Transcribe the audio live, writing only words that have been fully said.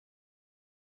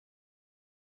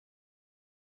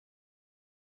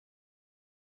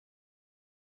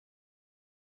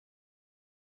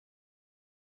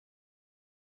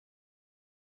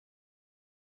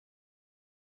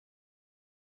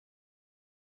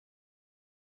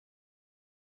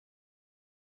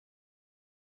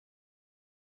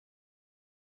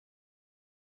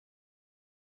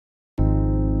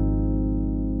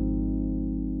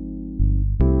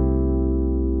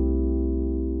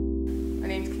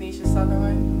Kenisha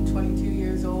Sutherland. I'm 22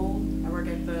 years old. I work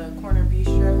at the corner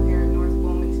Bistro here in North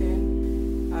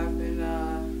Wilmington. I've been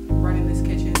running this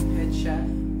kitchen, head chef,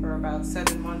 for about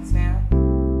 7 months now. You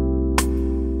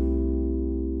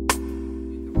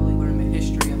can really learn the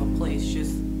history of a place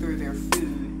just through their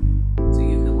food. So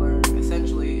you can learn,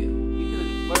 essentially, you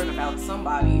can learn about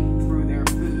somebody through their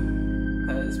food.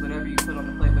 Because whatever you put on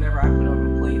the plate, whatever I put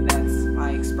on the plate, that's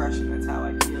my expression, that's how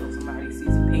I feel. Somebody sees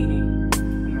a painting,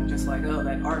 and I'm just like, oh,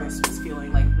 that artist was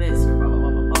feeling like this, or blah, blah,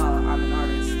 blah, blah, blah. I'm an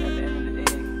artist at the end of the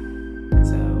day.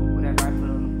 So whatever I put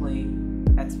on the plate,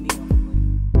 that's me on the plate.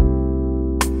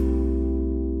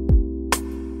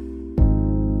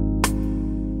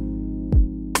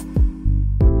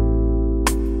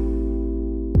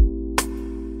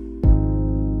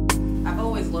 I've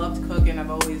always loved cooking.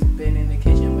 I've always been in the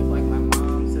kitchen with like my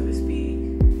mom, so to speak.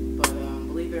 But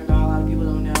believe it or not, a lot of people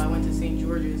don't know, I went to St.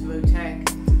 George's Votech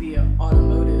to be an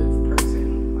automotive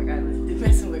person. Like, I did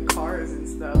messing with cars and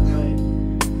stuff, but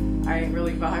I didn't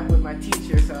really vibe with my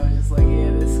teacher, so I was just like,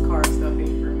 yeah, this car stuff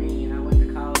ain't for me, and I went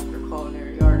to college for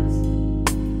culinary arts.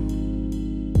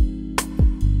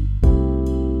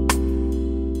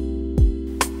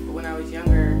 But when I was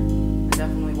younger, I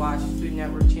definitely watched Food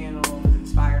Network channel and was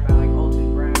inspired by like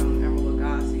Alton Brown, Emerald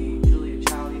Lagasse, Julia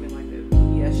Child, even like the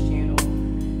PBS channel,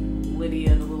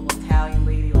 Lydia, the little Italian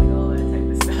lady, like all that type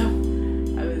of stuff.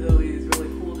 It was always really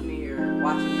cool to me, or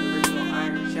watching the original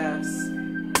Iron Chefs,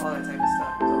 all that type of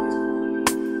stuff was always cool to me.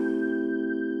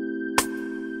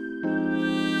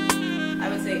 I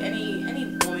would say any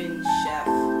woman chef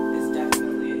is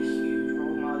definitely a huge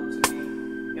role model to me,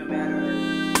 no matter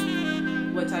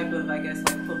what type of, I guess,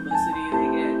 like publicity they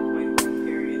get, point blank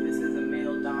period. This is a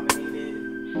male-dominated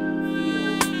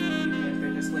field, even if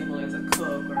they're just labeled as a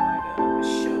cook or like a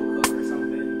show cook or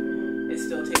something. It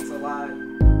still takes a lot.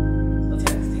 It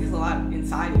takes a lot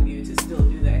inside of you to still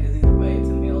do that, because either way, it's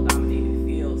a male-dominated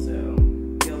field, so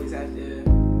you always have to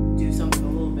do something a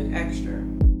little bit extra.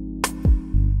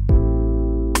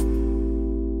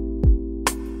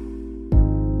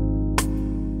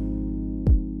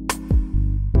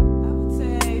 I would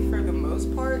say, for the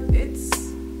most part, it's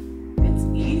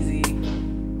easy.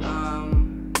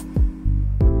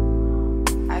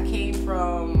 I came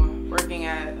from working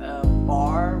at a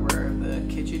bar where the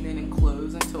kitchen didn't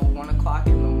close until 1 o'clock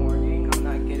in the morning. I'm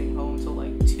not getting home till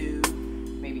like 2,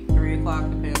 maybe 3 o'clock,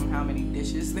 depending on how many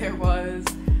dishes there was.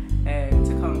 And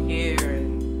to come here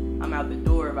and I'm out the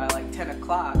door by like 10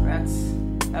 o'clock,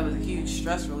 that was a huge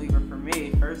stress reliever for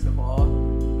me, first of all.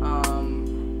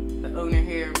 The owner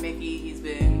here, Mickey, he's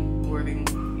been more than,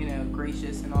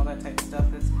 gracious and all that type of stuff.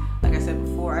 That's, like I said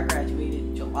before, I graduated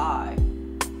in July,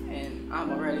 and I'm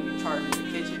already in charge of the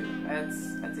kitchen.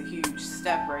 That's a huge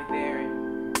step right there,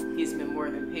 and he's been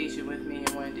more than patient with me and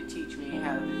wanted to teach me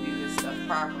how to do this stuff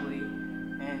properly,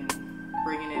 and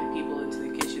bringing in people into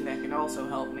the kitchen that can also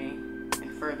help me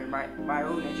and further my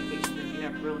own education, because you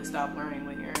never really stop learning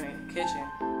when you're in the kitchen.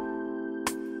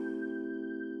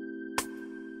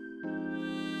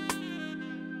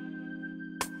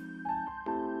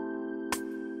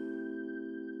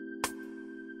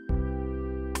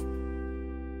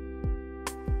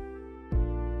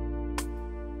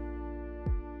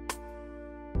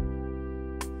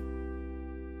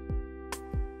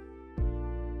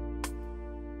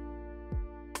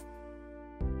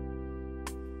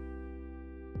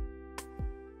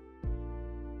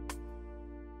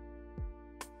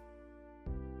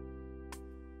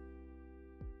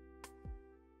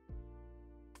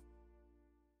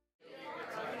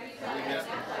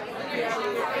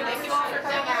 Thank you all for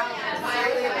coming out. I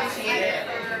really appreciate it.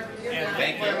 Yeah,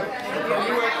 thank you.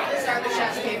 Let's start the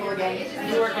chef's table again.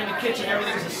 You work in the kitchen,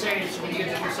 everything's the same, so when you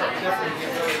get to do something different, you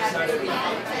get really excited.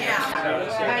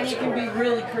 Yeah. And you can be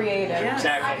really creative.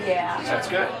 Exactly. Yeah. That's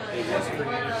good.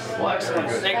 Well, excellent.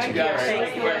 Thanks, you guys.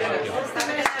 Thank you very much.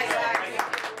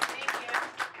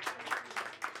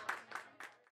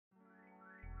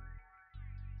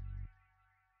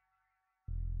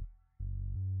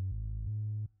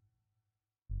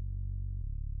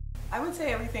 I would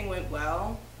say everything went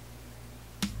well.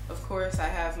 Of course, I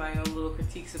have my own little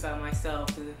critiques about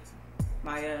myself.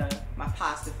 My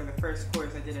pasta for the first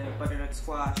course, I did a butternut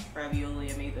squash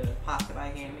ravioli. I made the pasta by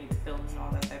hand, made the filling and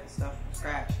all that type of stuff from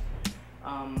scratch.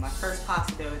 My first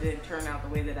pasta though, it didn't turn out the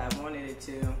way that I wanted it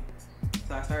to.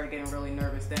 So I started getting really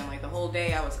nervous then. Like the whole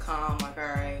day I was calm, like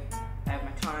alright, I have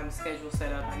my time schedule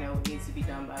set up, I know it needs to be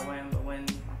done by when, but when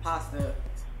my pasta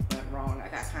went wrong, I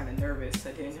got kind of nervous.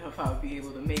 I didn't know if I would be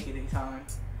able to make it in time.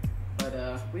 But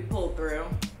we pulled through.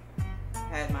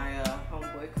 Had my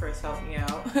homeboy Chris help me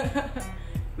out.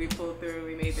 We pulled through,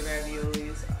 we made the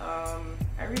raviolis.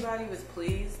 Everybody was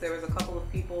pleased. There was a couple of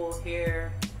people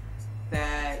here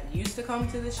that used to come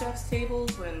to the chef's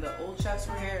tables when the old chefs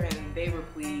were here, and they were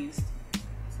pleased.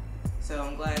 So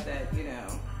I'm glad that, you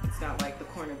know, it's not like the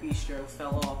corner bistro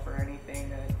fell off or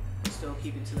anything, that we're still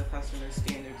keeping to the customer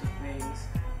standards of things.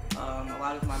 A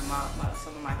lot of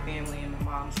some of my family and my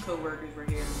mom's co-workers were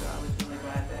here, so I was really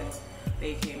glad that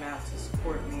they came out to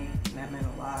support me, and that meant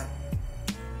a lot.